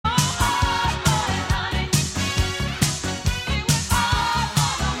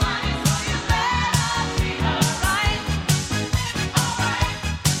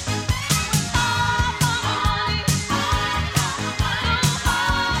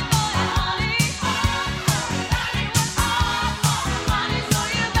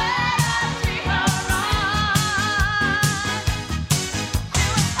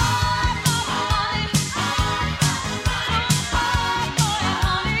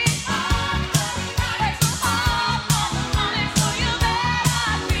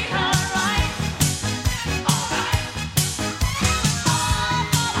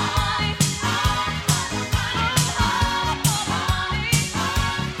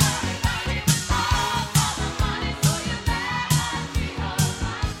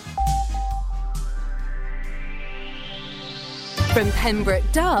From Pembroke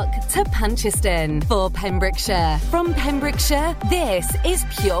Dock to Puncheston. For Pembrokeshire. From Pembrokeshire, this is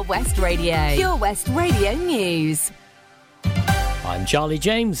Pure West Radio. Pure West Radio News. I'm Charlie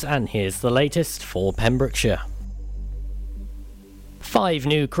James, and here's the latest for Pembrokeshire. 5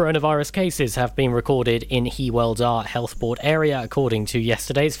 new coronavirus cases have been recorded in Hywel Dda Health Board area, according to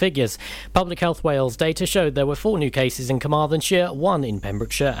yesterday's figures. Public Health Wales data showed there were 4 new cases in Carmarthenshire, 1 in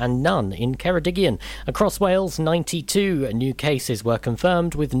Pembrokeshire and none in Ceredigion. Across Wales, 92 new cases were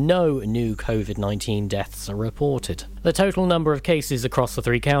confirmed, with no new COVID-19 deaths reported. The total number of cases across the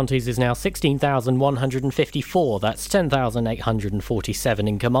 3 counties is now 16,154. That's 10,847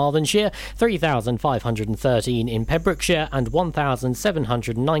 in Carmarthenshire, 3,513 in Pembrokeshire and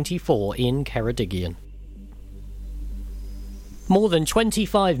 1,794 in Ceredigion. More than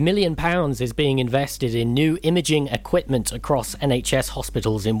 £25 million is being invested in new imaging equipment across NHS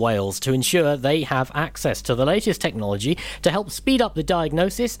hospitals in Wales to ensure they have access to the latest technology to help speed up the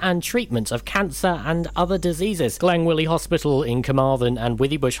diagnosis and treatment of cancer and other diseases. Glangwili Hospital in Carmarthen and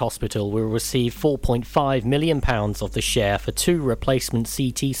Withybush Hospital will receive £4.5 million of the share for 2 replacement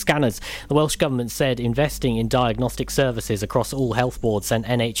CT scanners. The Welsh Government said investing in diagnostic services across all health boards and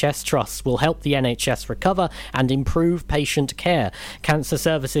NHS trusts will help the NHS recover and improve patient care. Cancer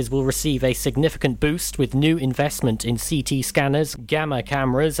services will receive a significant boost with new investment in CT scanners, gamma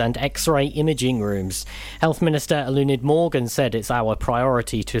cameras and X-ray imaging rooms. Health Minister Eluned Morgan said it's our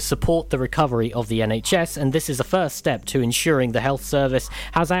priority to support the recovery of the NHS, and this is a first step to ensuring the health service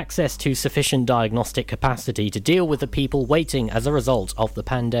has access to sufficient diagnostic capacity to deal with the people waiting as a result of the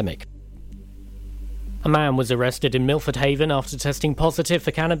pandemic. A man was arrested in Milford Haven after testing positive for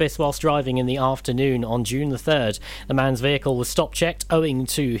cannabis whilst driving in the afternoon on June the 3rd. The man's vehicle was stop-checked owing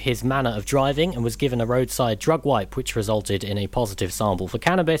to his manner of driving and was given a roadside drug wipe, which resulted in a positive sample for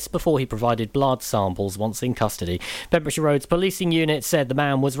cannabis before he provided blood samples once in custody. Pembrokeshire Roads Policing Unit said the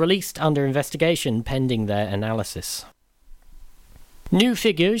man was released under investigation pending their analysis. New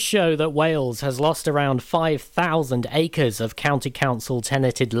figures show that Wales has lost around 5,000 acres of county council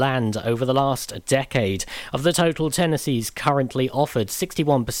tenanted land over the last decade. Of the total tenancies currently offered,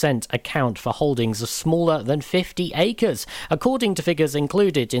 61% account for holdings of smaller than 50 acres, according to figures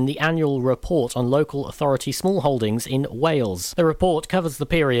included in the annual report on local authority smallholdings in Wales. The report covers the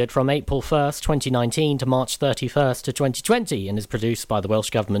period from April 1st, 2019 to March 31st to 2020 and is produced by the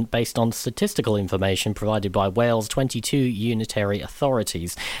Welsh Government based on statistical information provided by Wales' 22 unitary authorities.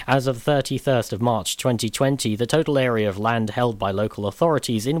 As of 31st of March 2020, the total area of land held by local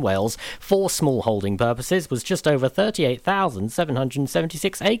authorities in Wales for smallholding purposes was just over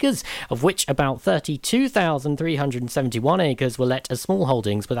 38,776 acres, of which about 32,371 acres were let as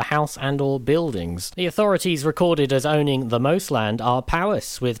smallholdings with a house and or buildings. The authorities recorded as owning the most land are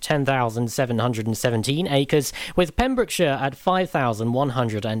Powys with 10,717 acres, with Pembrokeshire at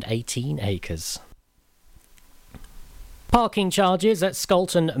 5,118 acres. Parking charges at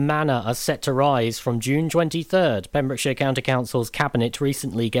Scolton Manor are set to rise from June 23rd. Pembrokeshire County Council's Cabinet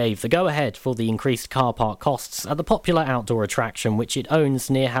recently gave the go-ahead for the increased car park costs at the popular outdoor attraction which it owns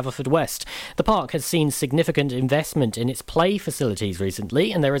near Haverfordwest. The park has seen significant investment in its play facilities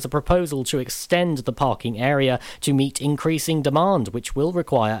recently, and there is a proposal to extend the parking area to meet increasing demand, which will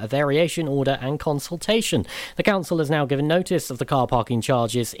require a variation order and consultation. The council has now given notice of the car parking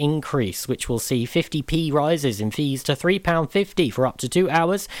charges increase, which will see 50p rises in fees to £3.50 for up to 2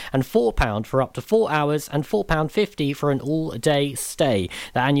 hours and £4 for up to 4 hours and £4.50 for an all-day stay.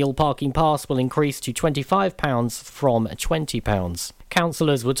 The annual parking pass will increase to £25 from £20.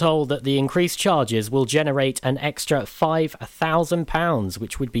 Councillors were told that the increased charges will generate an extra £5,000,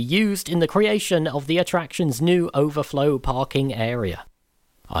 which would be used in the creation of the attraction's new overflow parking area.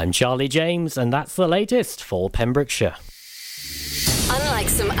 I'm Charlie James, and that's the latest for Pembrokeshire. Unlike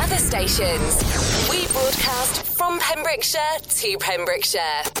some other stations, we broadcast from Pembrokeshire to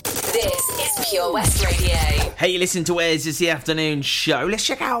Pembrokeshire. This is Pure West Radio. Hey, listen to Where's This the Afternoon show. Let's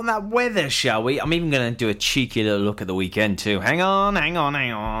check out that weather, shall we? I'm even going to do a cheeky little look at the weekend too. Hang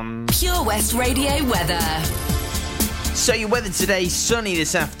on. Pure West Radio weather. So your weather today, sunny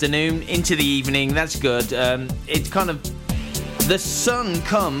this afternoon into the evening. That's good. It's kind of... The sun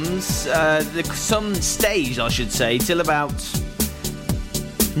comes, the sun stays, I should say, till about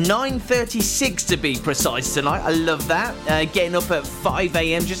 9:36 to be precise tonight. I love that. Getting up at 5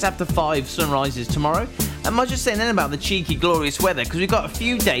 a.m, just after 5, sunrises tomorrow. And I was just saying then about the cheeky, glorious weather, because we've got a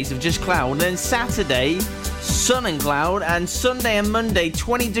few days of just cloud, and then Saturday, sun and cloud, and Sunday and Monday,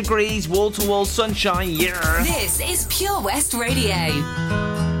 20 degrees, wall-to-wall sunshine, yeah! This is Pure West Radio.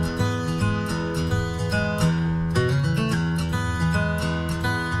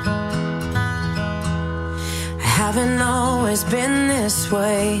 haven't always been this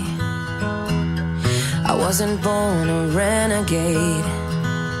way. I wasn't born a renegade.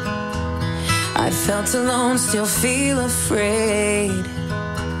 I felt alone, still feel afraid.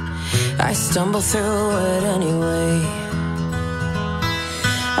 I stumble through it anyway.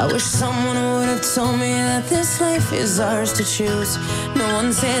 I wish someone would have told me that this life is ours to choose. No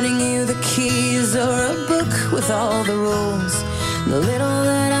one's handing you the keys or a book with all the rules. The little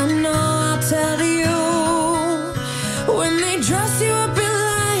that I know I'll tell to you. When they dress you up in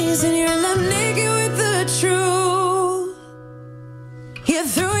lies and you're left naked with the truth, you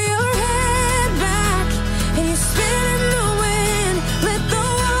threw your head back and you spin in the wind. Let the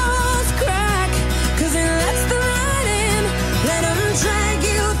walls crack, 'cause it lets the light in. Let them drag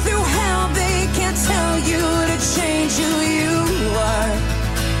you through hell. They can't tell you to change who you are.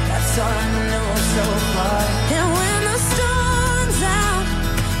 That's all I know so far. And when the storm's out,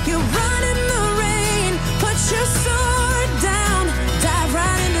 you run in the rain. Put your sword down, dive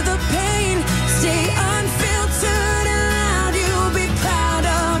right into the pain. Stay unfiltered and loud. You'll be proud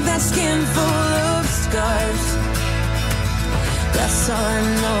of that skin full of scars. That's all I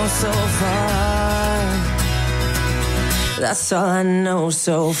know so far. That's all I know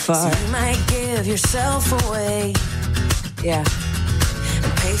so far. So you might give yourself away, yeah,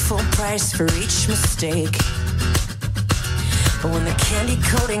 and pay full price for each mistake. But when the candy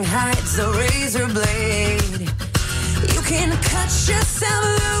coating hides the razor blade, you can cut yourself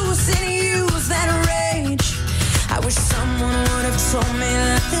loose and use that rage. I wish someone would have told me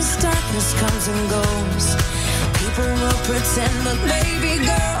that this darkness comes and goes. People will pretend, but baby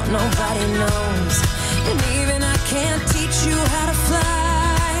girl, nobody knows. And even I can't teach you how to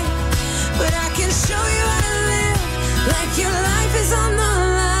fly, but I can show you how to live like your life is on the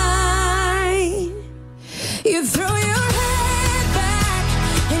line. You throw your head back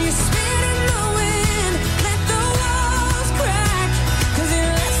and you spin in the wind. Let the walls crack, 'cause it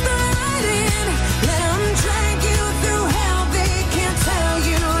lets the light in. Let them drag you through hell. They can't tell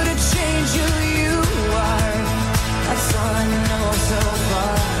you to change who you are. That's all I know so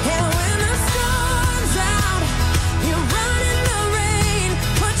far. And when the storm's out, you run in the rain.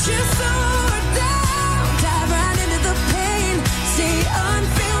 Put your sword down, dive right into the pain. Stay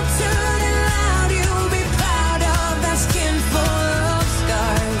unfiltered and loud. You'll be proud of that skin full of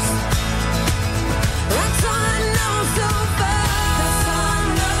scars. That's all I know so far. That's all I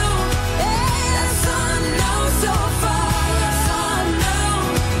know. Hey, that's all I know so far. That's all I know.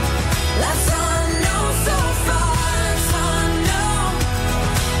 That's all I know so far. That's all I know.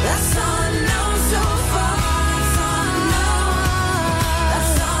 That's all I know so far. That's all I know.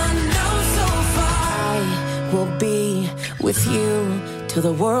 That's all I know so far. I will be with you till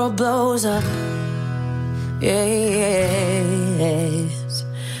the world blows up. Yes.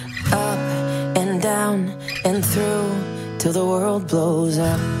 Up and down and through till the world blows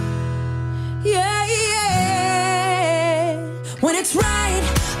up. Yeah, yeah. When it's right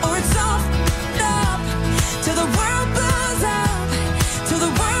or it's all up, till the world blows up, till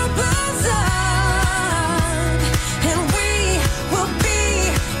the world blows up, and we will be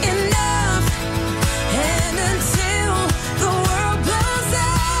enough. And until the world blows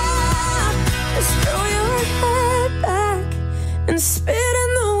up, just throw your head back and spit in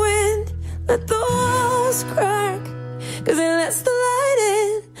the wind. Let the walls crack, 'cause it lets the light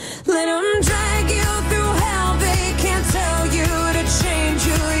in. Let them drag you through hell. They can't tell you to change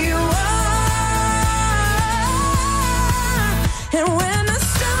who you are. And when the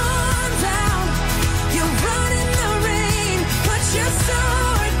storm's out, you run in the rain. Put your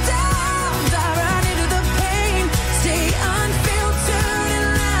sword down, dive right into the pain. Stay unfiltered and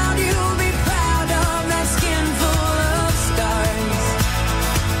loud. You'll be proud of that skin full of scars.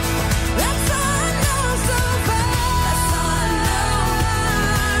 That's all I know so far. That's all I know.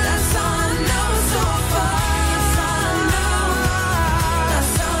 That's all I know so far. That's all I know.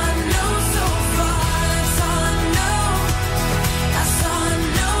 That's all I know so far. That's all I know. That's all I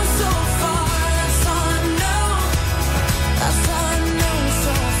know so far. That's all I know. That's all I know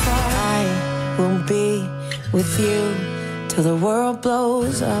so far. I will be with you till the world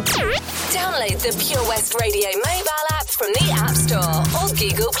blows up. Download the Pure West Radio mobile app from the App Store or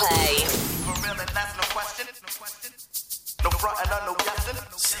Google Play. For real, and that's no question. No front and no guessing.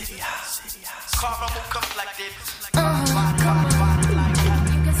 City house. Caramel complected.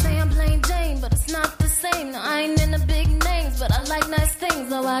 You can say I'm plain Jane, but it's not the same. No, I ain't into big names, but I like nice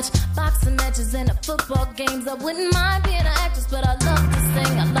things. I watch boxing matches and the football games. I wouldn't mind being an actress, but I love to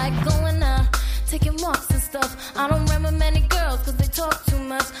sing. I like going out, taking walks and stuff. I don't remember many girls, 'cause they talk too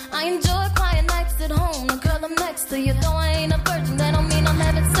much. I enjoy quiet nights at home. The girl I'm next to, you though I ain't a virgin, that don't mean I'm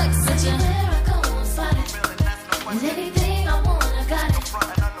having sex with you. There I go, I'm spotted. And anything I want, I got it.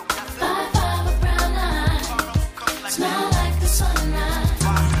 5'5" with brown eyes. Smile like the sunrise.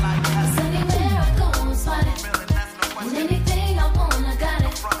 'Cause anywhere I go, I'm spotted. And anything I want, I got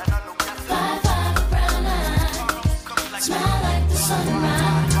it. 5'5" with brown eyes. Smile like the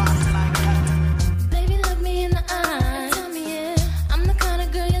sunrise. Baby, look me in the eye. Tell me if I'm the kind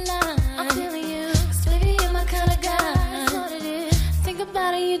of girl you like. I'm feeling you. 'Cause baby, you're my kind of guy. That's what it is. Think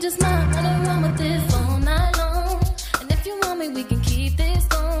about it, you just might wanna run with this all night long. And if you want me, we can keep this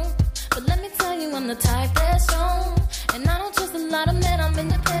going. But let me tell you, I'm the type that's strong. And I don't trust a lot of men, I'm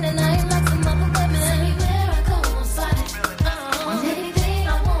independent. I ain't like some other women. Anywhere I go, I'm spotted. And anything I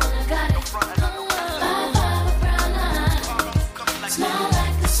want, I got it. 5'5" with brown eyes. Smile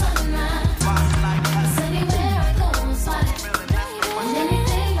like the sunrise. 'Cause anywhere I go, I'm spotted. And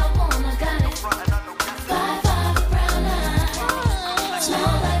anything I want, I got it. 5'5" with brown eyes.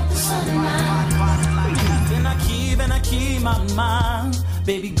 Smile like the sunrise. And I keep my mind.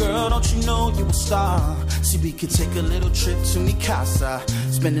 Baby girl, don't you know you a star? See, we could take a little trip to mi casa.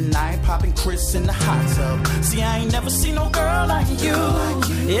 Spend the night popping Chris in the hot tub. See, I ain't never seen no girl like you.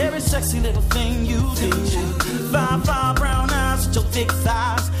 Every sexy little thing you do. 5'5" brown eyes with your thick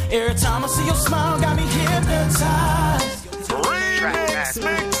thighs. Every time I see your smile, got me hypnotized. Remix,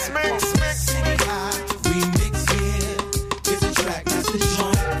 mix, mix, mix. Remix, yeah. It's a track that's the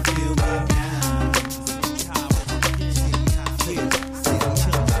joint. Feel me now.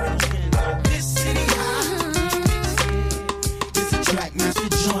 This city high. It's a track that's the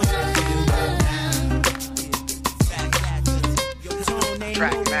joint. Feel me now.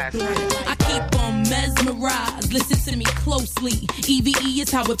 Track master. I keep on mesmerized, listen to me closely. EVE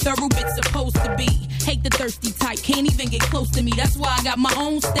is how a thoroughbit's supposed to be. Hate the thirsty type, can't even get close to me. That's why I got my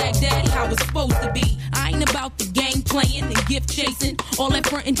own stack, daddy, how it's supposed to be. I ain't about the game playing and gift chasing. All that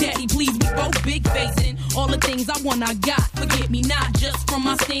frontin', daddy, please, we both big facing. All the things I want, I got. Forget me not, just from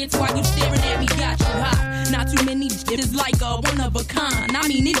my stance while you staring at me, got you hot. Not too many is like a one of a kind. I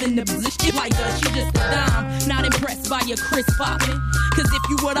mean, even the position like us, she just a dime. Not impressed by your crisp popping. Cause if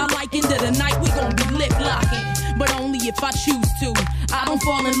you what I like into the night, we gon' be lip locking. But only if I choose to. I don't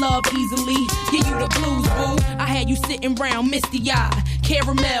fall in love easily. Give you the blues, boo. I had you sitting round misty eye.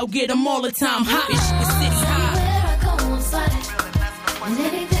 Caramel, get them all the time. Hot as shit, city high. Anywhere I go, I'm spotted. And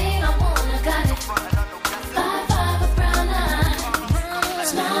anything I want, I got it. 5'5" with brown eyes.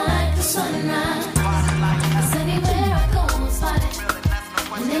 Smile like the sunrise. 'Cause anywhere I go, I'm spotted.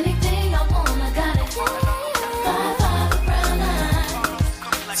 And anything I want, I got it. 5'5" with brown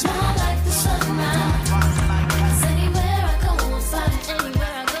eyes. Smile like the sunrise. 'Cause anywhere I go, I'm spotted. And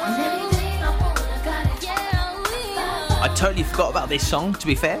anything I want, I got it. I totally forgot about this song, to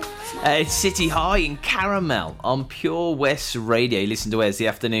be fair. It's City High in Caramel on Pure West Radio. You listen to Where's the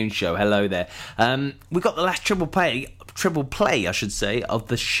Afternoon Show. Hello there. We've got the last triple play, I should say, of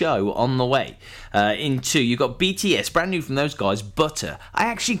the show on the way. You've got BTS, brand new from those guys, Butter. I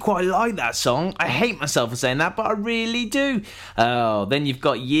actually quite like that song. I hate myself for saying that, but I really do. Then you've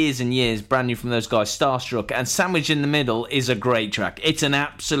got Years and Years, brand new from those guys, Starstruck, and Sandwich in the Middle is a great track. It's an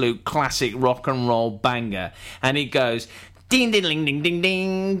absolute classic rock and roll banger, and it goes ding ding ding ding ding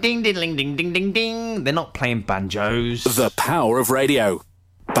ding ding ding ding ding ding ding. They're not playing banjos. The power of radio.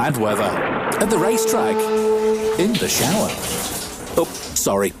 Bad weather. At the racetrack. In the shower. Oh,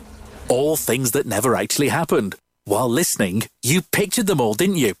 sorry. All things that never actually happened. While listening, you pictured them all,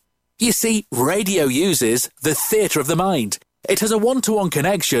 didn't you? You see, radio uses the theatre of the mind. It has a one-to-one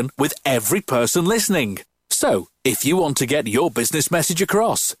connection with every person listening. So, if you want to get your business message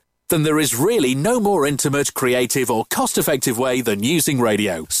across, then there is really no more intimate, creative or cost-effective way than using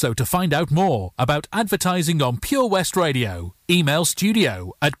radio. So to find out more about advertising on Pure West Radio, email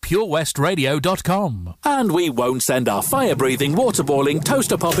studio@purewestradio.com. And we won't send our fire-breathing, water-boiling,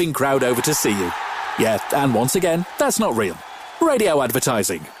 toaster-popping crowd over to see you. Yeah, and once again, that's not real. Radio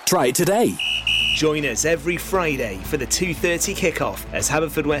advertising. Try it today. Join us every Friday for the 2:30 kickoff as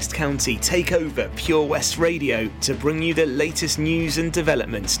Haverfordwest County take over Pure West Radio to bring you the latest news and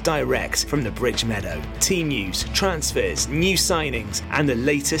developments direct from the Bridge Meadow. Team news, transfers, new signings and the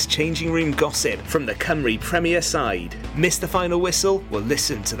latest changing room gossip from the Cymru Premier side. Miss the final whistle? Well,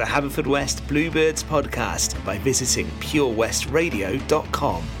 listen to the Haverfordwest Bluebirds podcast by visiting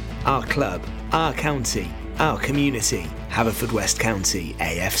purewestradio.com. Our club, our county, our community. Haverfordwest County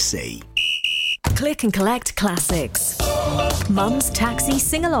AFC. Click and collect classics. Mum's taxi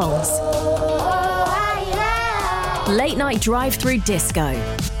sing-alongs. Late night drive-through disco.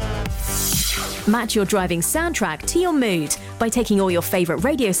 Match your driving soundtrack to your mood by taking all your favourite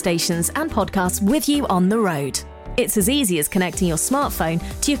radio stations and podcasts with you on the road. It's as easy as connecting your smartphone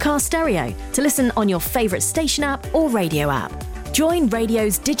to your car stereo to listen on your favourite station app or radio app. Join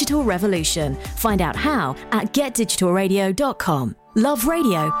radio's digital revolution. Find out how at getdigitalradio.com. Love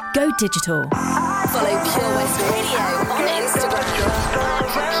radio, go digital. Follow Pure West Radio on Instagram.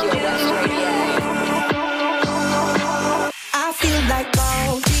 Pure West Radio. I feel like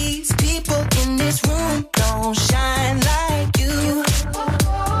all these people in this room don't shine like you.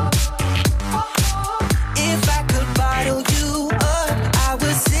 If I could bottle you up, I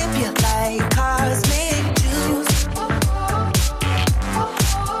would sip you like cosmic juice.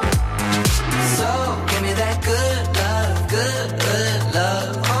 So give me that good love, good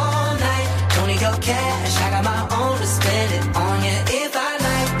love all night. Don't need your cash, I got my own to spend it on you if I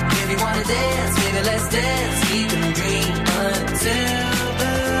like. If you wanna dance, baby, let's dance. We can dream until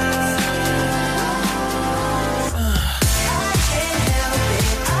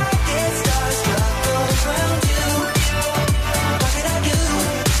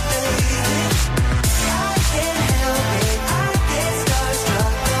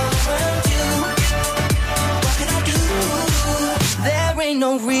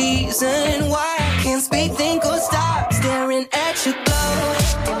no reason why I can't speak, think, or stop staring at you glow.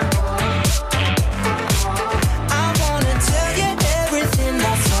 I wanna tell you everything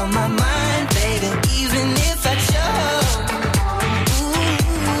that's on my mind, baby, even if I chose. Ooh,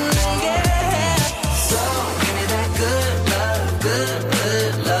 yeah. So give me that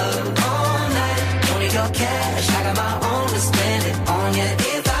good love all night. Don't need your cash, I got my own to spend it on you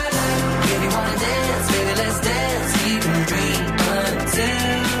if I like. If you wanna dance, baby, let's dance. We can dream until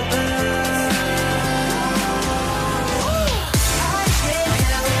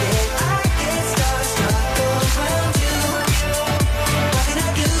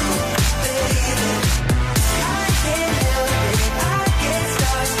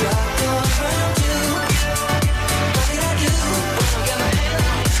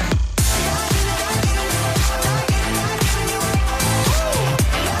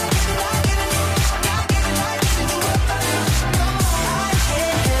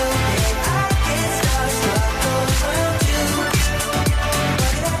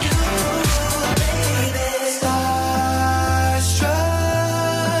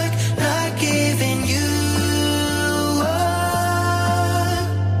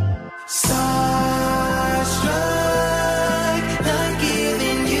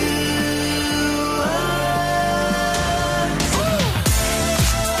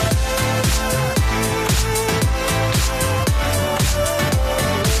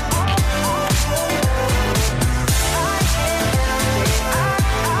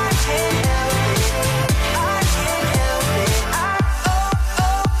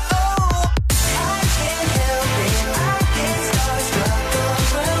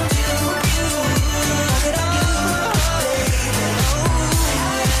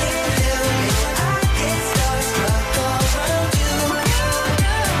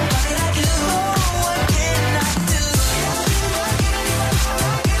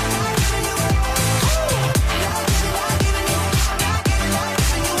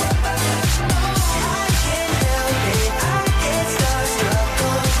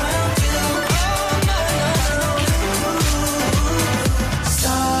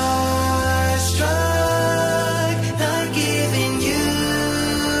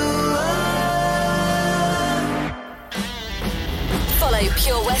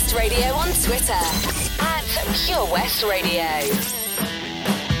Pure West Radio on Twitter at Pure West Radio.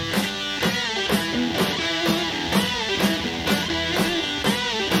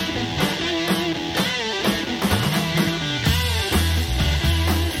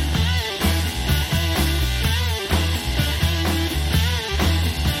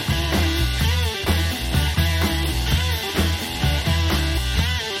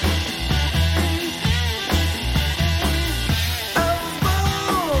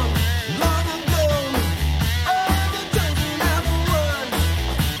 Long ago, all the chosen have a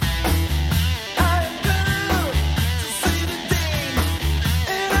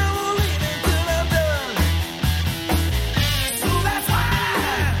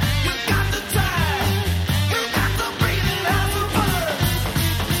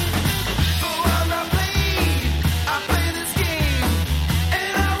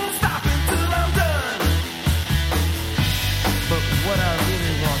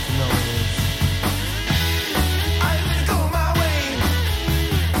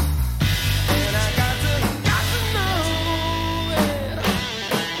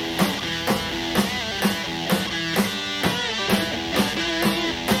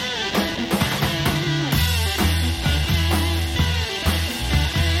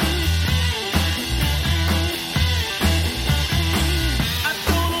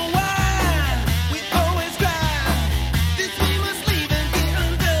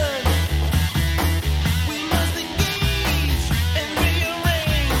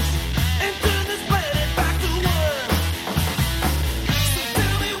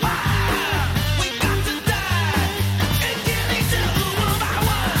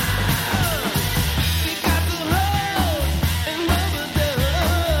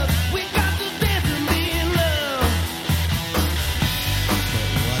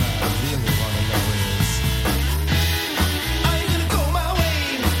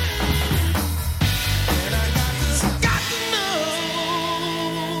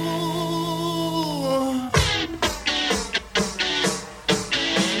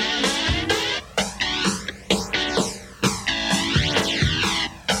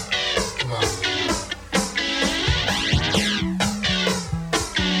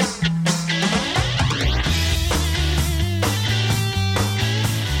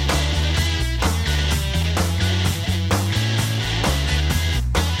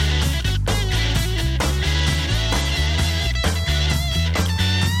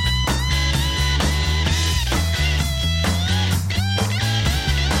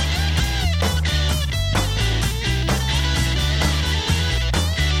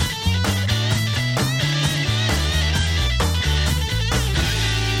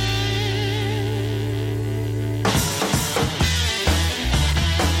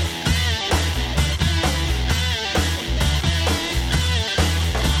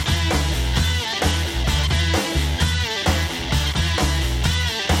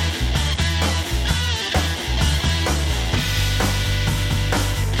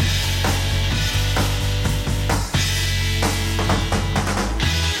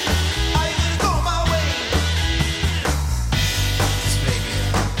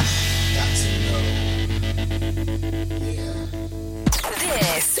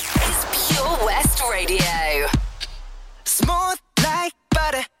Radio. Smooth like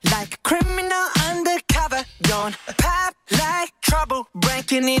butter, like a criminal undercover. Don't pop like trouble,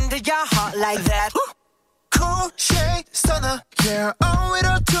 breaking into your heart like that. Cool shade stunner, yeah, owe it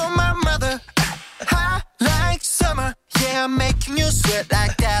all to my mother. Hot like summer, yeah, I'm making you sweat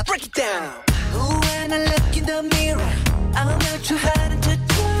like that. Break it down. Ooh, when I look in the mirror, I'm not too hard to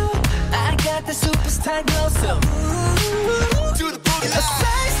do. I got the superstar glow, so ooh, do the boogie line. A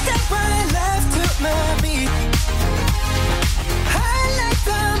side step right left to my beat. I like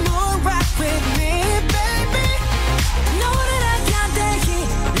the moon rock with me, baby. Know that I got that heat.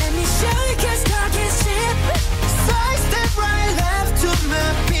 Let me show you, 'cause talk is cheap. Side step right left to my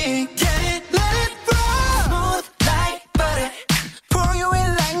beat. Get it, let it roll. Smooth like butter, pour you in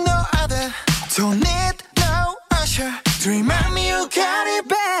like no other. Don't need no usher to remind me you got it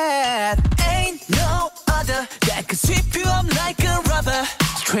bad. ain't no other that could sweep you up like a rubber.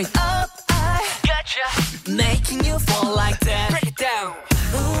 Straight up, I gotcha, making you fall like that. Break it down.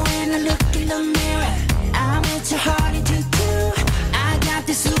 Ooh, when I look in the mirror, I'm at your heart into two. I got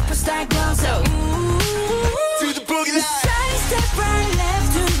the superstar glow, so ooh, do the boogie line. Side step right left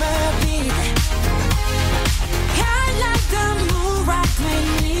to my beat. I like the moon rock with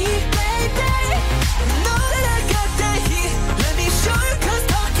me, baby. Know that I got that heat. Let me show you, 'cause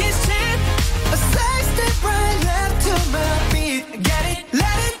talk is cheap. A side step right left to my beat. Get it,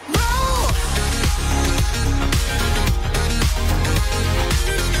 let it roll.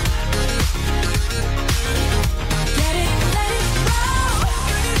 Get it, let it roll.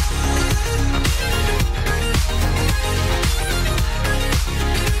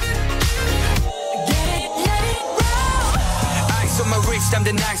 Get it, let it roll. Eyes on my wrist, I'm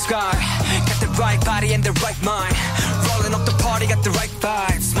the nice guy. Got the right body and the right mind. Rolling up the party, got the right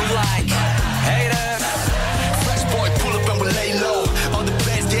vibes. Move like haters. Fresh boy, pull up and we lay low. All the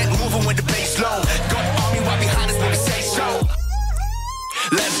players get moving with the bass low. Got the army right behind us when we say so.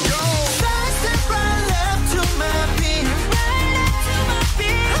 Let's go. Side step right left to my beat. Right up to my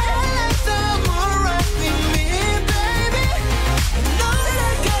feet. I like the moon rock with me, baby. Know that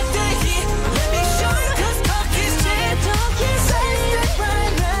I got that heat. Let me show you, 'cause talk is cheap. Talk is Side cheap. step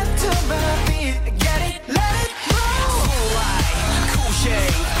right left to my beat. Get it, let it roll. Cool light, cool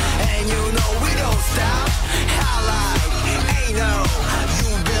shade, and you know we don't stop. How like, ain't no, you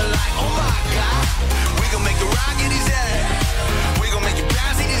been like, oh my god. We gon' make it rock in his head. We gon' make it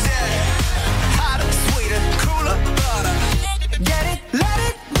bounce in his head. Hotter, sweeter, cooler, butter. Get it, let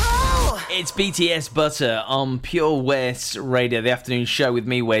it roll. It's BTS Butter on Pure West Radio, the afternoon show with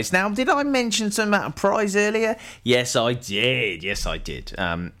me, Wes. Now, did I mention something about a prize earlier? Yes, I did.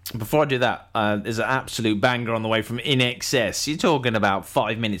 Before I do that, there's an absolute banger on the way from In Excess. You're talking about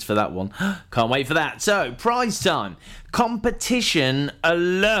 5 minutes for that one. Can't wait for that. So, prize time. Competition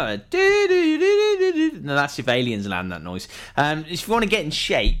alert. No, that's if aliens land that noise. If you want to get in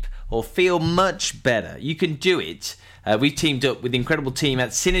shape or feel much better, you can do it. We've teamed up with the incredible team at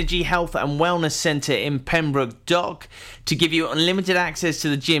Synergy Health and Wellness Centre in Pembroke Dock to give you unlimited access to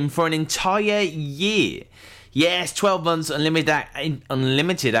the gym for an entire year. Yes, 12 months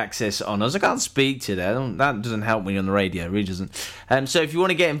unlimited access on us. I can't speak today. That doesn't help when you're on the radio. It really doesn't. So if you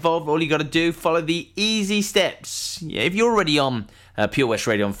want to get involved, all you got to do, follow the easy steps. Yeah, if you're already on Pure West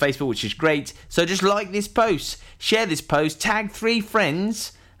Radio on Facebook, which is great, so just like this post, share this post, tag 3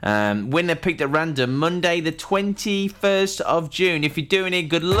 friends. Winner picked at random Monday the 21st of June. If you're doing it,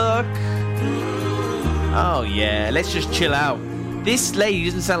 good luck. Oh yeah, let's just chill out. This lady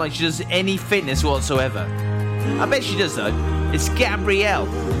doesn't sound like she does any fitness whatsoever. I bet she does though. It's Gabrielle,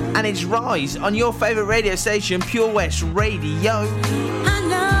 and it's Rise on your favourite radio station, Pure West Radio. I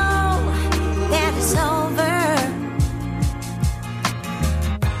know that it's over,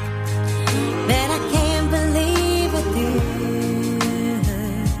 but I can't believe with you.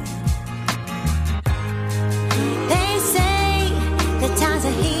 They say that time's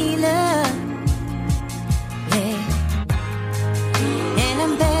a healer, yeah, and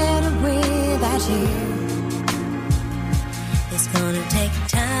I'm better without you. It's gonna take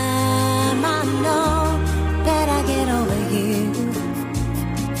time, I know, that I get over you.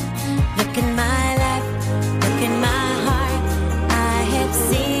 Look at my life, look at my heart. I have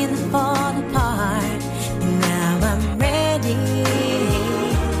seen them fall apart, and now I'm ready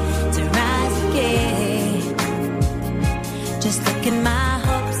to rise again. Just look at my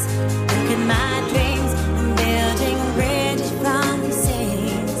hopes, look at my dreams. I'm building bridges from these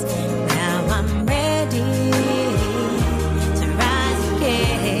things. Now I'm ready to rise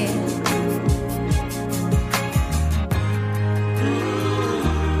again.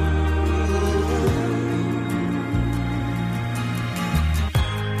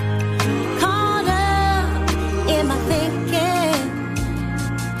 Caught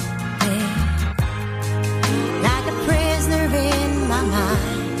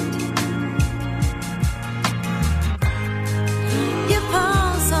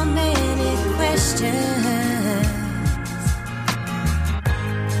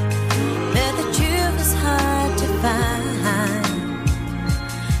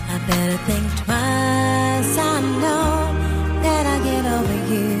better think twice. I know that I'll get over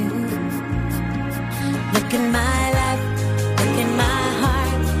you. Look in my life, look in my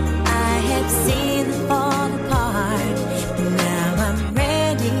heart. I have seen them fall apart, but now I'm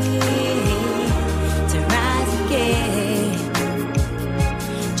ready to rise again.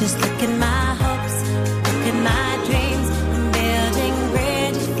 Just look at my hopes, look at my dreams. I'm building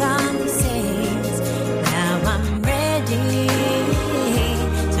bridges from the seams. Now I'm ready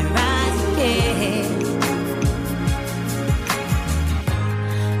to rise again.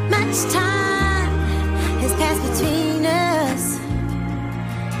 Much time has passed between us.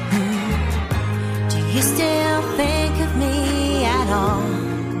 Do you still think of me at all?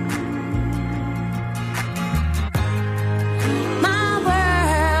 My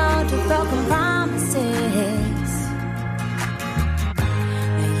world of broken promises.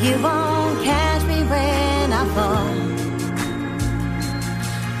 You won't catch me when I fall.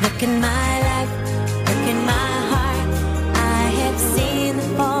 Look in my life, look in my heart. I have seen them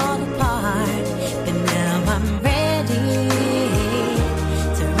fall apart, but now I'm ready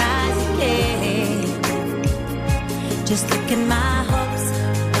to rise again. Just look at my hopes,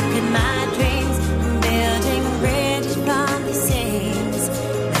 look at my dreams. I'm building bridges from the seams.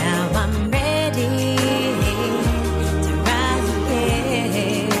 Now I'm ready to rise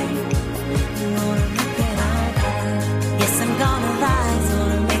again. I'm gonna make it alright. Yes, I'm gonna rise,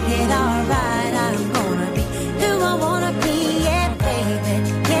 gonna make it alright. I'm gonna be who I wanna be, yeah, baby.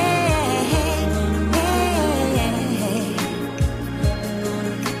 Yeah, yeah. I'm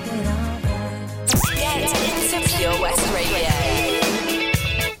gonna make it alright. Get into Pure West Radio.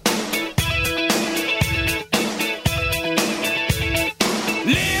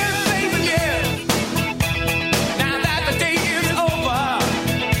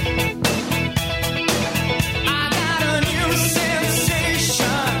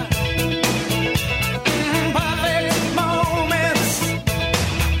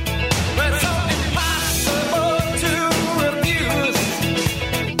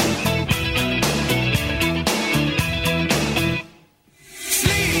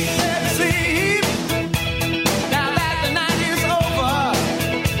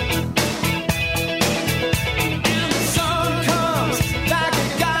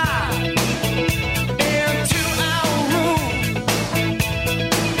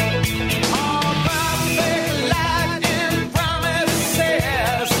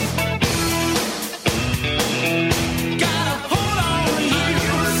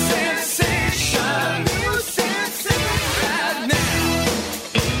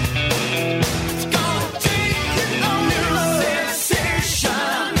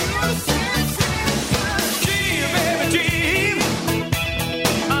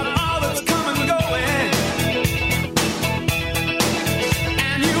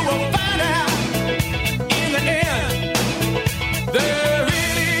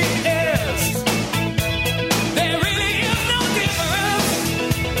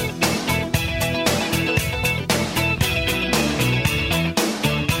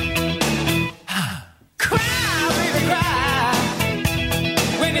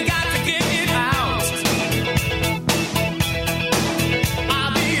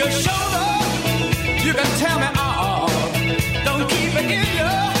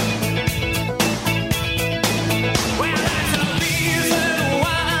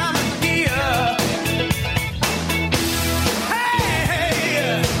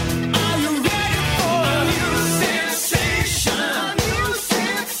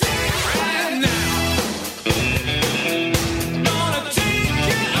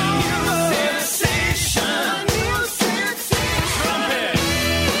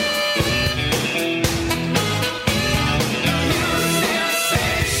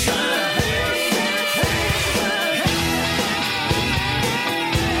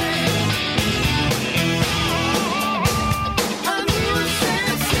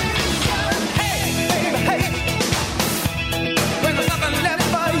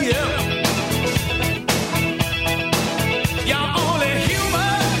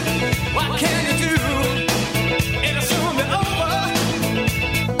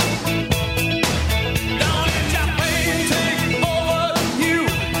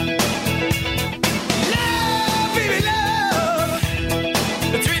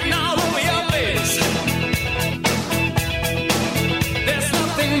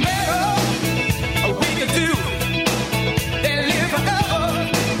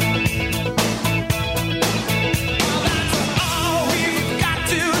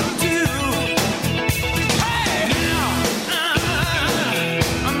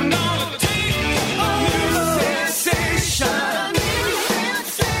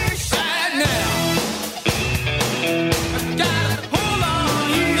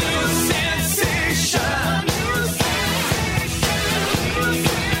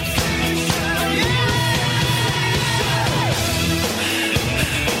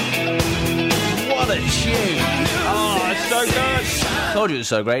 Miss You. Oh, it's so good. Told you it was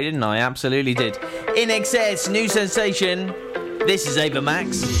so great, didn't I? Absolutely did. In Excess, new sensation. This is Ava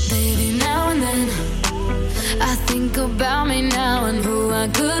Max. Baby, now and then I think about me now and who I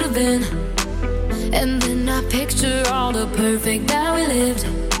could have been. And then I picture all the perfect that we lived,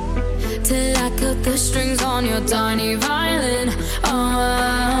 till I cut the strings on your tiny violin.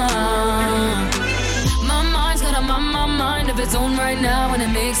 My mind's got a mind of its own right now, and it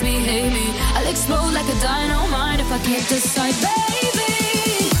makes me hate me. I'll explode like a dynamite if I can't decide,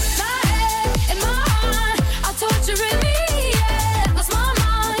 baby. My head and my heart are torturing me. Yeah, lost my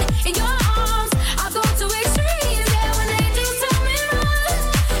mind in your arms. I go to extremes. Yeah, when angels tell me run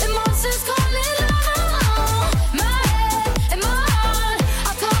and monsters call it love. My head and my heart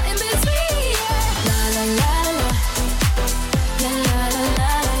are caught in between. Yeah, la la la la, la la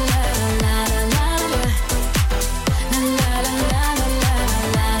la la la la la la la.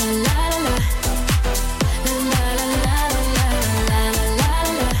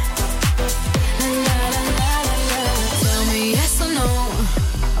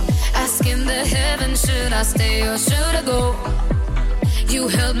 Should I stay or should I go? You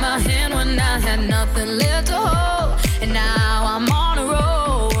held my hand when I had nothing left to hold, and now I'm on a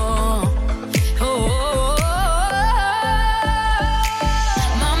roll.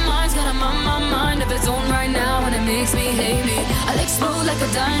 My mind's got a mind of its own right now, and it makes me hate me. I'll explode like a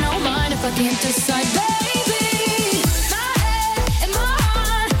dynamite if I can't decide, baby. My head and my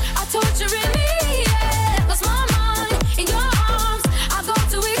heart are torturing me. Yeah, lost my mind in your arms. I go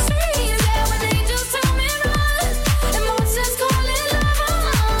to extremes. Yeah, when angels tell me run and monsters call it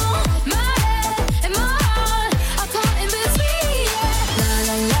love. My head and my heart are caught in between. Yeah, la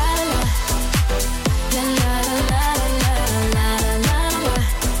la la la, la la la la la la la la.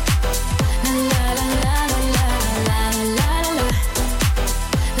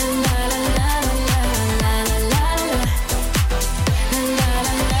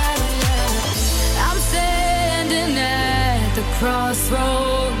 I'm standing at the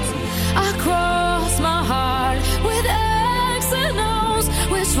crossroads. I cross my heart with X and O's.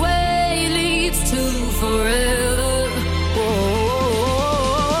 Which way leads to forever?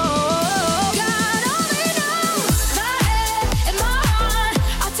 God only knows. My head and my heart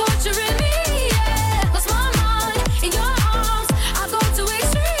are torturing me. Yeah, lost my mind in your arms. I go to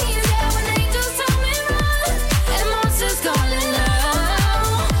extremes. Yeah, when angels tell me run and monsters call it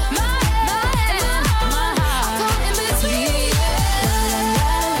love. My head and my heart are caught in between.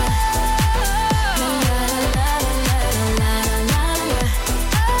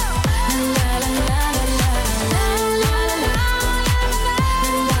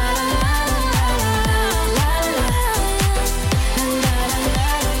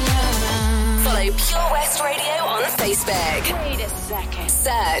 Follow Pure West Radio on Facebook. Wait a second.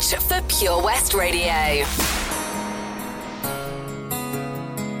 Search for Pure West Radio.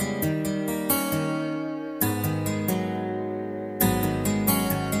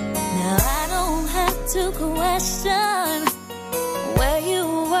 Now I don't have to question where you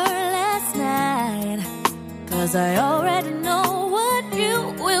were last night, 'cause I already know what you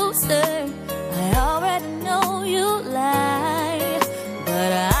will say. I already know you lie,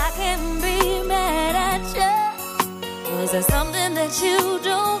 but I can't be mad at you, 'cause there's something that you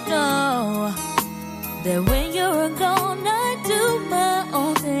don't know, that when you're gone I do my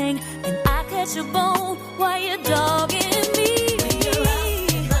own thing, and I catch a bone while you're dogging me. When you're out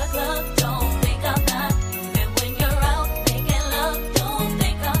in the club, don't think I'm not. Even when you're out making love, don't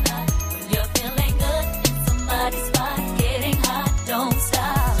think I'm not. When you're feeling good in somebody's spot, getting hot, don't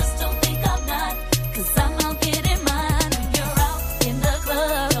stop. Just don't think I'm not, 'cause I'm out getting mine. When you're out in the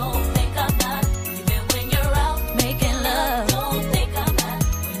club, don't think I'm not. Even when you're out making love, don't think I'm not.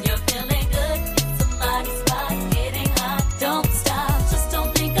 When you're feeling good in somebody's spot, getting hot, don't stop. Just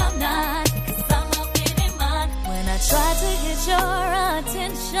don't think I'm not, 'cause I'm out getting mine. When I try to get your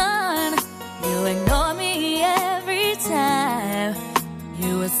attention, you ignore me every time.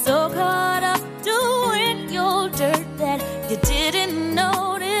 You were so caught up doing your dirt that you didn't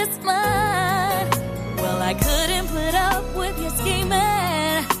notice mine. Well, I couldn't put up with your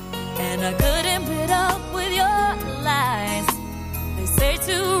scheming, and I couldn't put up with your lies. They say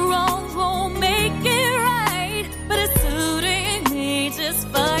two wrongs won't make it right, but it's suiting me just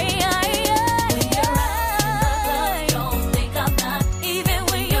fine. When you're out, don't think I'm not. Even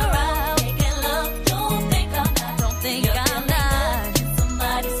when you're out making love, don't think I'm not. Don't think I'm not.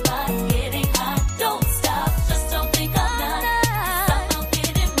 Somebody's spot.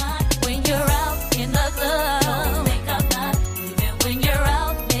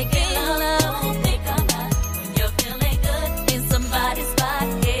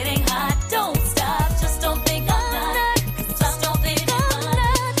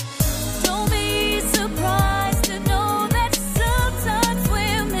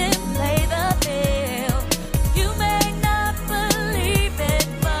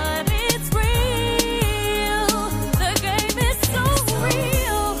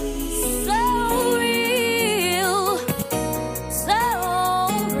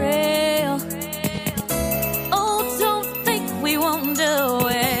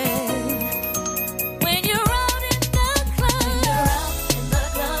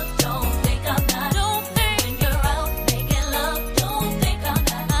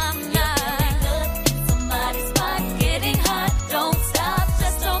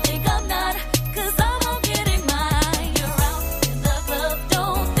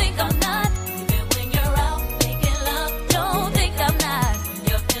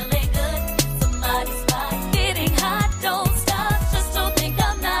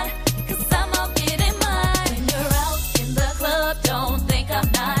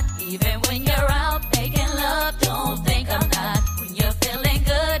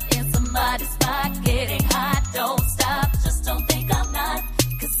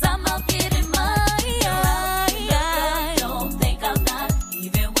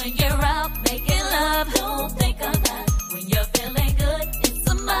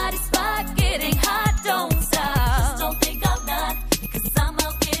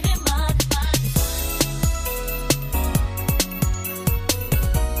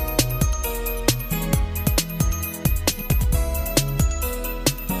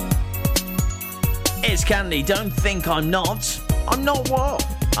 It's Candy. Don't think I'm not. I'm not what?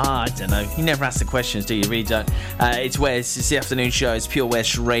 I don't know. You never ask the questions, do you? Really don't. It's Wes. It's the afternoon show. It's Pure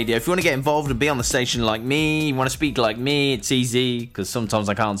West Radio. If you want to get involved and be on the station like me, you want to speak like me, it's easy, because sometimes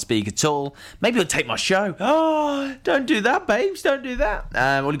I can't speak at all. Maybe you'll take my show. Oh, don't do that, babes. Don't do that.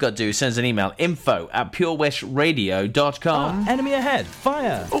 All you got to do is send us an email. info@purewestradio.com. Enemy ahead.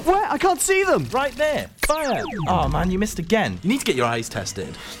 Fire. Oh, where? I can't see them. Right there. Fire. Oh, man, you missed again. You need to get your eyes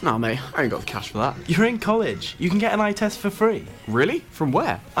tested. No, mate. I ain't got the cash for that. You're in college. You can get an eye test for free. Really? From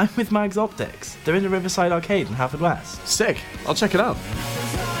where? I'm with Mags Optics. They're in the Riverside Arcade in Haverfordwest. Sick. I'll check it out.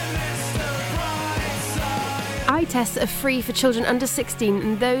 Eye tests are free for children under 16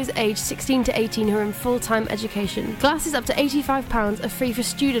 and those aged 16 to 18 who are in full-time education. Glasses up to £85 are free for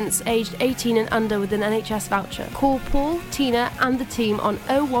students aged 18 and under with an NHS voucher. Call Paul, Tina and the team on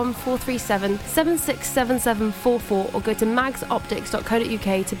 01437 767744 or go to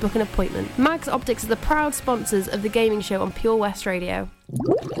magsoptics.co.uk to book an appointment. Mags Optics are the proud sponsors of the gaming show on Pure West Radio.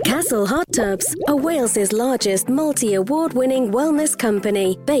 Castle Hot Tubs are Wales's largest multi-award-winning wellness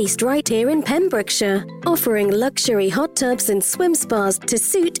company based right here in Pembrokeshire, offering luxury hot tubs and swim spas to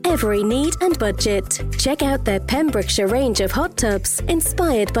suit every need and budget. Check out their Pembrokeshire range of hot tubs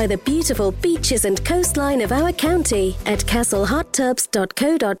inspired by the beautiful beaches and coastline of our county at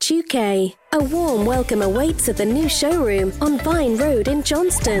castlehottubs.co.uk. A warm welcome awaits at the new showroom on Vine Road in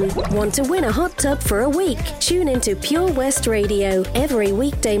Johnston. Want to win a hot tub for a week? Tune into Pure West Radio every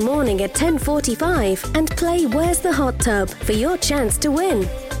weekday morning at 10:45 and play Where's the Hot Tub for your chance to win.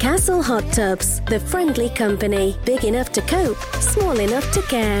 Castle Hot Tubs, the friendly company, big enough to cope, small enough to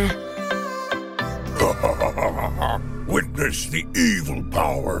care. Witness the evil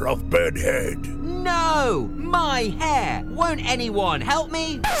power of Bedhead. No! My hair! Won't anyone help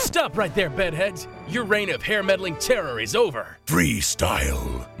me? Stop right there, Bedheads. Your reign of hair-meddling terror is over.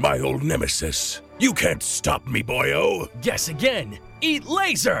 Freestyle, my old nemesis. You can't stop me, boyo. Guess again. Eat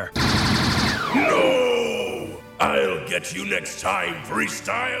laser! No! I'll get you next time,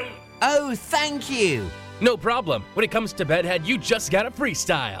 Freestyle. Oh, thank you. No problem. When it comes to Bedhead, you just gotta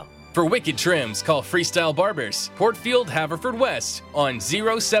freestyle. For wicked trims, call Freestyle Barbers, Portfield, Haverfordwest, on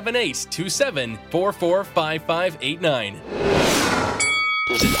 07827 445589.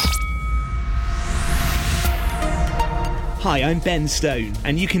 Hi, I'm Ben Stone,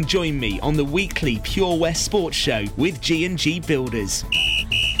 and you can join me on the weekly Pure West Sports Show with G&G Builders.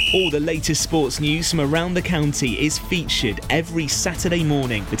 All the latest sports news from around the county is featured every Saturday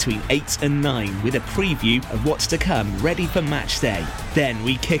morning between 8 and 9 with a preview of what's to come ready for match day. Then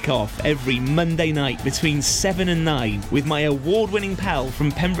we kick off every Monday night between 7 and 9 with my award-winning pal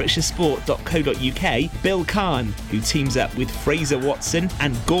from PembrokeshireSport.co.uk, Bill Kahn, who teams up with Fraser Watson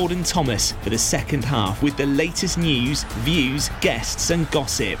and Gordon Thomas for the second half with the latest news, views, guests and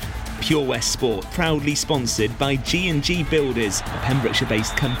gossip. Pure West Sport, proudly sponsored by G&G Builders, a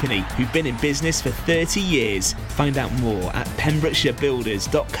Pembrokeshire-based company who've been in business for 30 years. Find out more at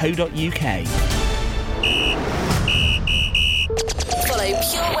pembrokeshirebuilders.co.uk. Follow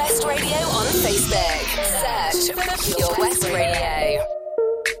Pure West Radio on Facebook. Search for Pure West Radio.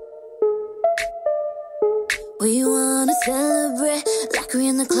 We wanna celebrate like we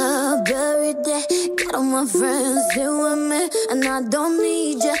in the club every day. Got all my friends here with me, and I don't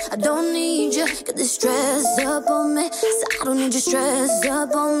need you, Got this stress up on me, so I don't need you stress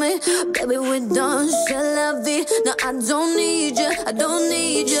up on me. Baby, we done, c'est la vie. No, I don't need you,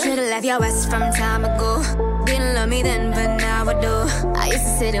 Should've left your ass from time ago. Didn't love me then, but now I do. I used to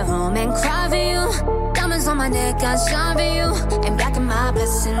sit at home and cry for you. Diamonds on my neck, I shine for you. Ain't blocking my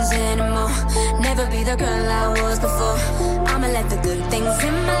blessings anymore. Never be the girl I was before. I'ma let the good things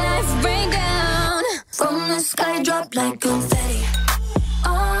in my life rain down. From the sky, drop like confetti.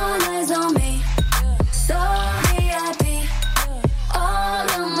 All eyes on me. So VIP. All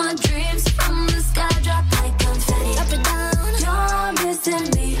of my dreams. From the sky, drop like confetti. Up and down. You're missing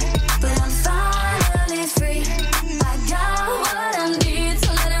me, but I'm finally free. I got what I need, so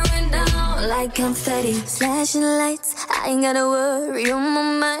let it rain down like confetti. Flashing lights, I ain't gotta worry on my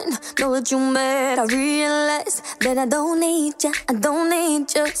mind. Know what you meant, I realize that I don't need you.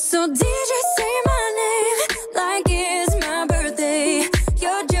 So DJ, say my name like it's my birthday.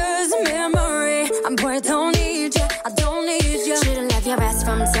 You're just a memory. I'm poor, don't need you. Should've left your ass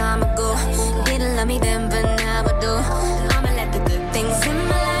from time ago. Didn't love me then, but now I do. I'ma let the good things in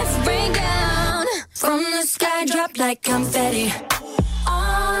my life rain down. From the sky, drop like confetti.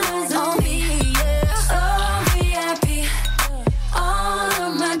 All eyes on me.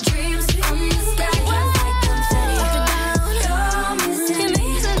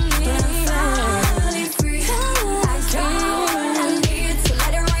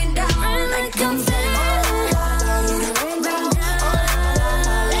 Confetti.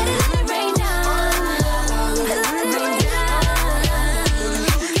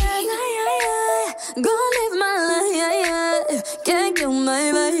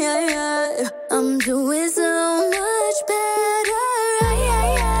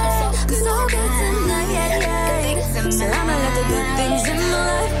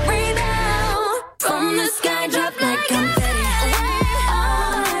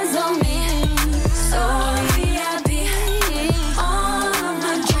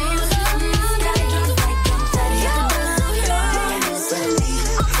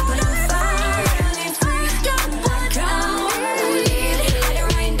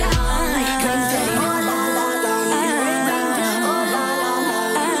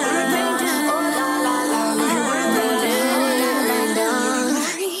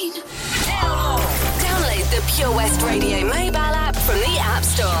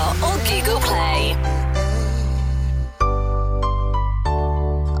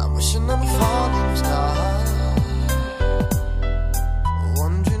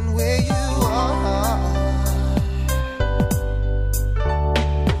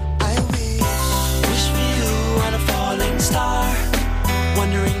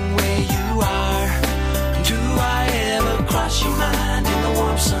 wondering where you are. Do I ever cross your mind in the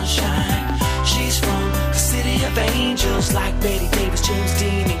warm sunshine? She's from the city of angels, like Betty Davis, James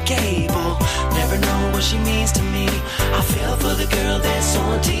Dean, and Gable. Never know what she means to me. I fell for the girl that's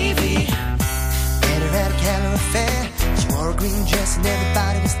on TV. Met her at a Calla affair. She wore a green dress and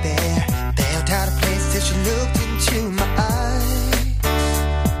everybody was there. Felt out of place till she looked into my eyes.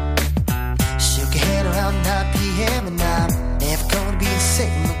 Shook her head around 9 p.m. and I'm never gonna be the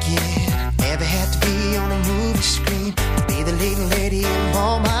same again. Never had to be on a movie screen to be the leading lady in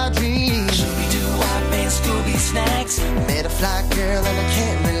all my dreams. Scooby-Doo, white man, Scooby snacks. Met a fly girl and I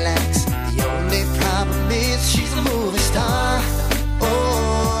can't relax. The only problem is she's a movie star.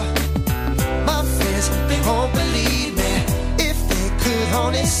 Oh, my friends, they won't believe me if they could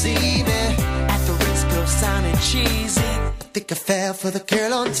only see me. At the risk of sounding cheesy, think I fell for the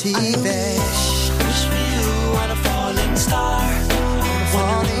girl on TV. I wish for you on a falling star.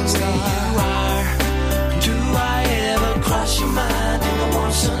 Wondering where you are. Do I ever cross your mind in the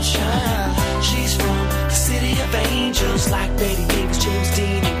warm sunshine? She's from the city of angels, like Betty Davis, James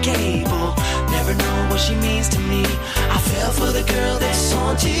Dean, and Gable. Never know what she means to me. I fell for the girl that's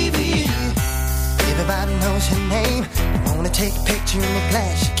on TV. Everybody knows her name. I wanna take a picture and be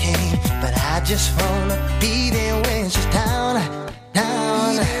glad she came, but I just wanna be there when she's down,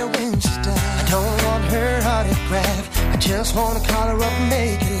 down. Be there when she's down. I don't want her autograph. I just wanna call her up and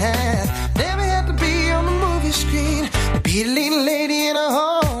make her laugh. Never had to be on the movie screen to be the leading lady in a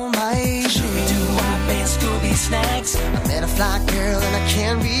home. My Scooby-Doo, white man, Scooby snacks. I met a fly girl and I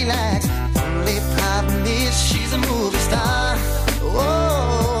can't relax. Only problem is she's a movie star.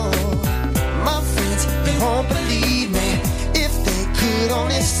 Oh, my friends, they won't believe me if they could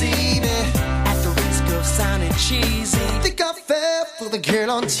only see me. At the risk of sounding cheesy, think I fell for the girl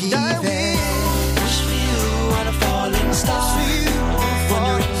on TV. Wish for you on a falling star.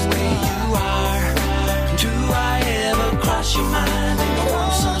 Wondering where you are. Do I ever cross your mind in the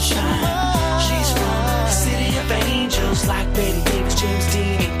warm sunshine? She's from the city of angels, like Betty Davis, James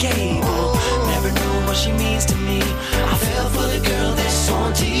Dean, and Gable. Never know what she means to me. I fell for the girl that's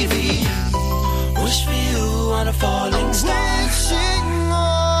on TV. Wish for you on a falling star. Wishing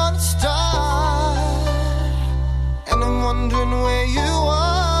on a star, and I'm wondering where you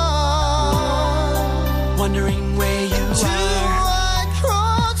are. Wondering where you Do I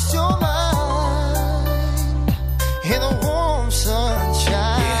cross your mind in the warm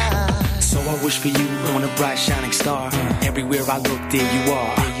sunshine? Yeah. So I wish for you on a bright shining star. Everywhere I look, there you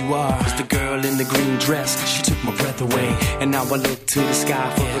are. There you are. It's the girl in the green dress. She took my breath away. And now I look to the sky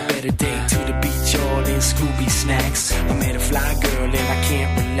for a better day. To the beach, all in Scooby snacks. I met a fly girl and I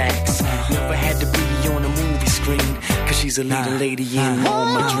can't relax. Never had to be on a movie screen, cause she's a leading lady in all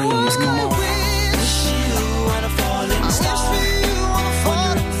my dreams. Come on. Wish you on a falling star.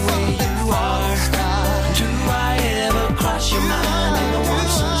 Wondering where you are. Do I ever cross your mind in the warm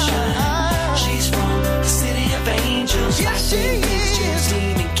sunshine? She's from the city of angels, like James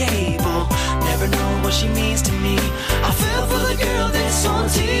Dean and Gable. Never know what she means to me. I fell for the girl that's on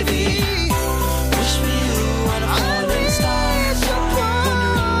TV. Wish for you on a falling star.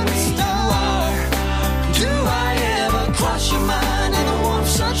 Wondering where you are. Do I ever cross your mind in the warm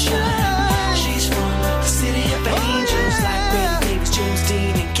sunshine? She's from the city of angels, like Betty Davis, James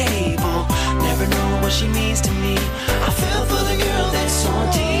Dean, and Gable. Never know what she means to me. I fell for the girl that's on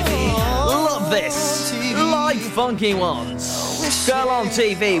TV. Love this. Live Funky Ones. Girl on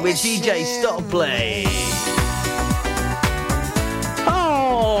TV with DJ Stop Play.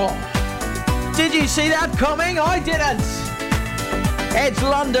 Oh, did you see that coming? I didn't. It's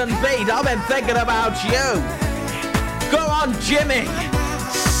London Beat. I've been thinking about you. Go on, Jimmy.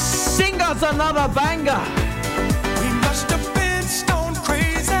 Sing us another banger. We must have been stone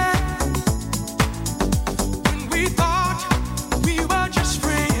crazy when we thought we were just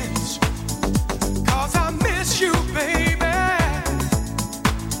friends. 'Cause I miss you, baby.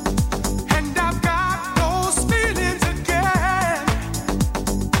 And I've got those feelings again.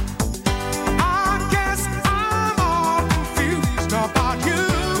 I guess I'm all confused about you.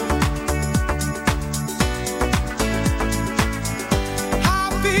 I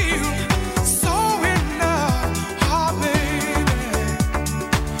feel so in love.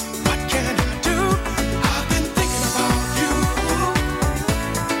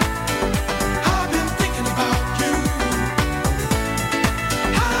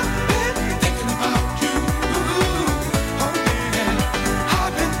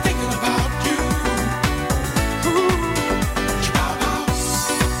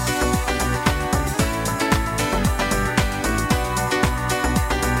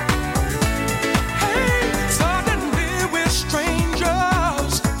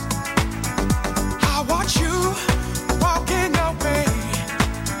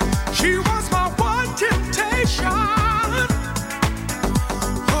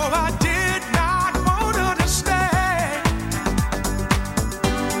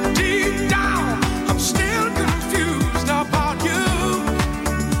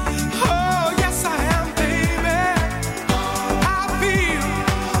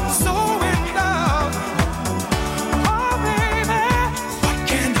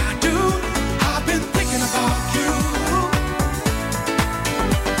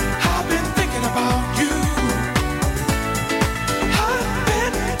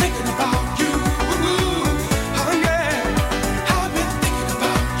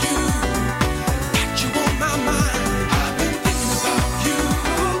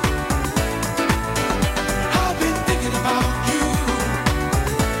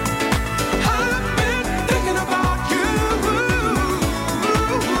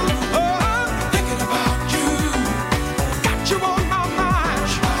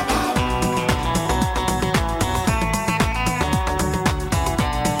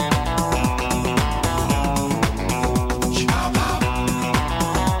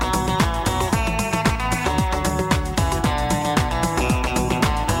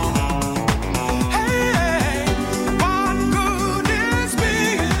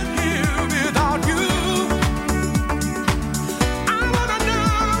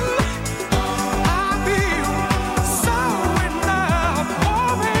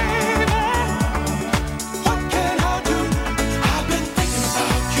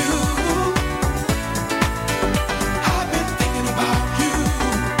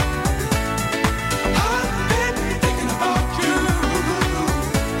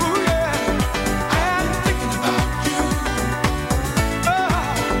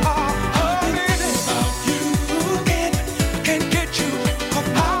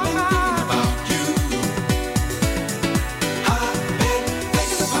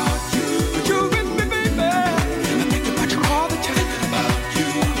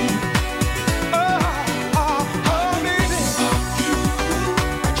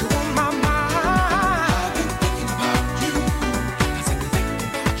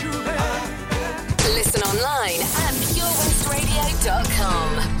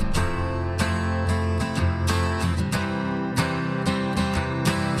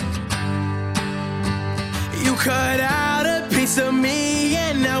 cut out a piece of me,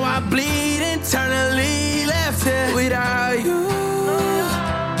 and now I bleed internally. Left here without you,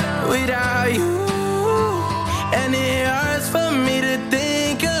 without you. And it hurts for me to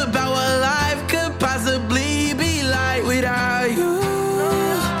think about what life could possibly be like without you,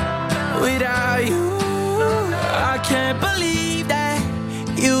 without you. I can't believe that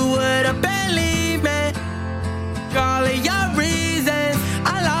you would have believed me. All of your reasons,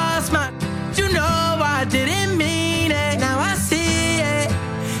 I lost my. You know I didn't mean it. Now I see it.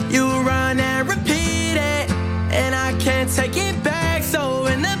 You run and repeat it, and I can't take it back. So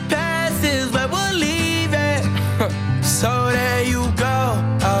in the past is where we'll leave it. So there you go.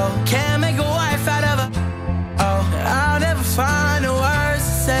 Oh, can't make a wife out of her. Oh, I'll never find the words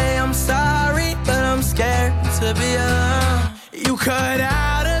to say I'm sorry, but I'm scared to be alone. You cut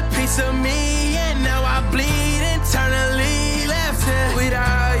out a piece of me, and now I bleed internally. Left here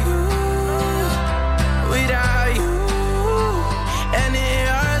without you, without you. And it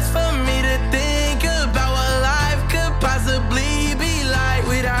hurts for me to think about what life could possibly be like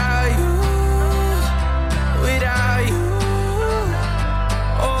without you, without you.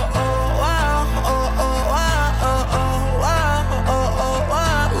 Oh, oh, wow, oh, oh, wow, oh, oh, wow, oh, oh,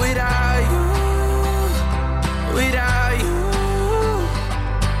 wow, without you, without you.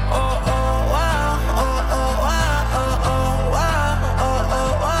 Oh, oh, wow, oh, oh, wow, oh, oh, wow, oh,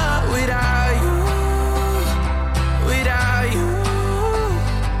 oh, wow, without you, without you.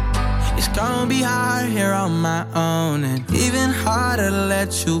 It's gonna be hard here on my own, and even harder to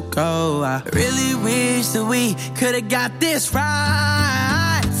let you go. I really wish that we could've got this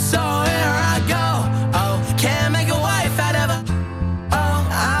right. So here I go. Oh, can't make a wife out of her. Oh,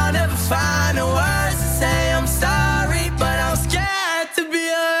 I'll never find the words to say I'm sorry, but I'm scared to be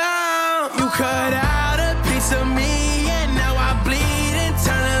alone. You cut out a piece of me, and now I bleed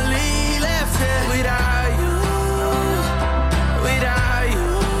internally. Left here without you, without you.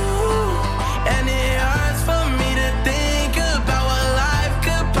 And it hurts for me to think about what life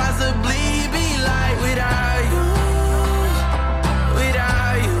could possibly be like without you,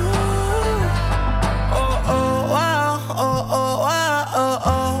 without you. Oh, oh, wow, oh, oh, wow, oh,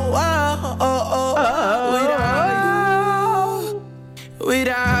 oh, wow, oh, oh, wow, without you,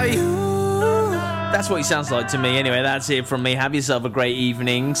 without you. That's what he sounds like to me. Anyway, that's it from me. Have yourself a great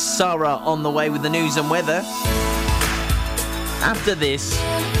evening. Sarah on the way with the news and weather. After this,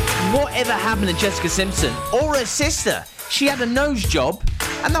 whatever happened to Jessica Simpson or her sister? She had a nose job,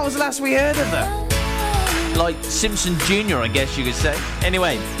 and that was the last we heard of her. Like Simpson Jr., I guess you could say.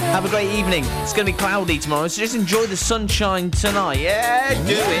 Anyway, have a great evening. It's going to be cloudy tomorrow, so just enjoy the sunshine tonight. Yeah,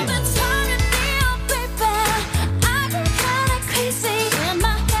 do it.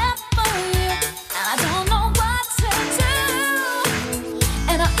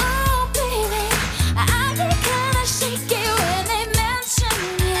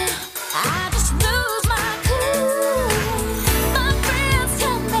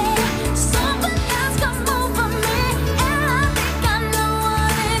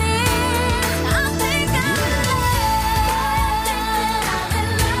 I think I'm in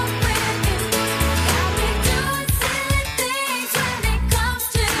love with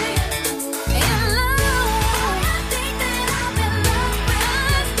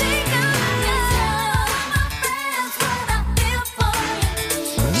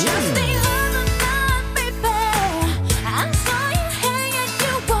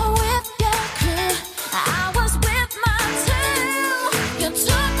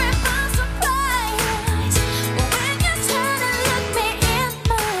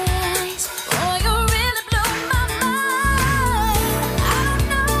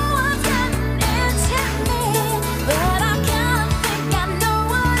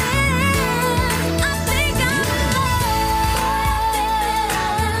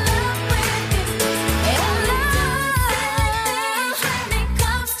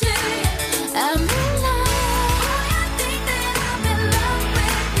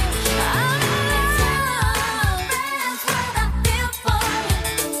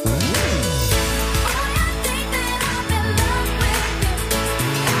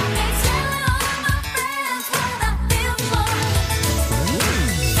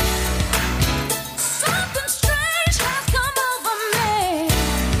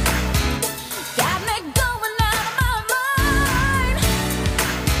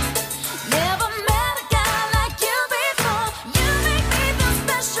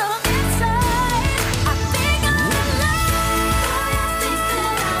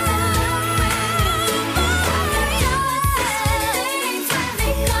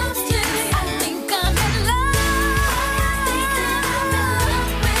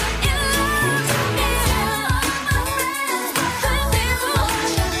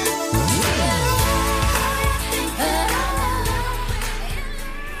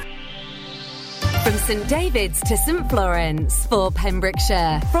St David's to St Florence for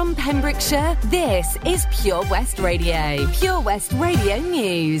Pembrokeshire. From Pembrokeshire, this is Pure West Radio. Pure West Radio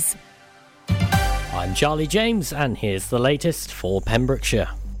News. I'm Charlie James, and here's the latest for Pembrokeshire.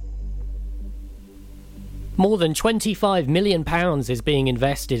 More than £25 million is being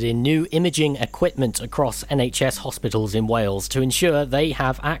invested in new imaging equipment across NHS hospitals in Wales to ensure they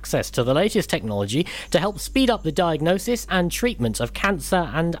have access to the latest technology to help speed up the diagnosis and treatment of cancer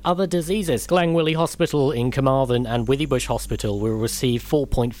and other diseases. Glangwilly Hospital in Carmarthen and Withybush Hospital will receive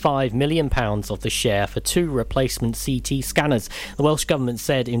 £4.5 million of the share for 2 replacement CT scanners. The Welsh Government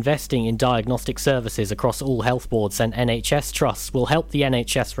said investing in diagnostic services across all health boards and NHS trusts will help the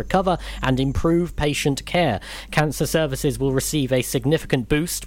NHS recover and improve patient care. Cancer services will receive a significant boost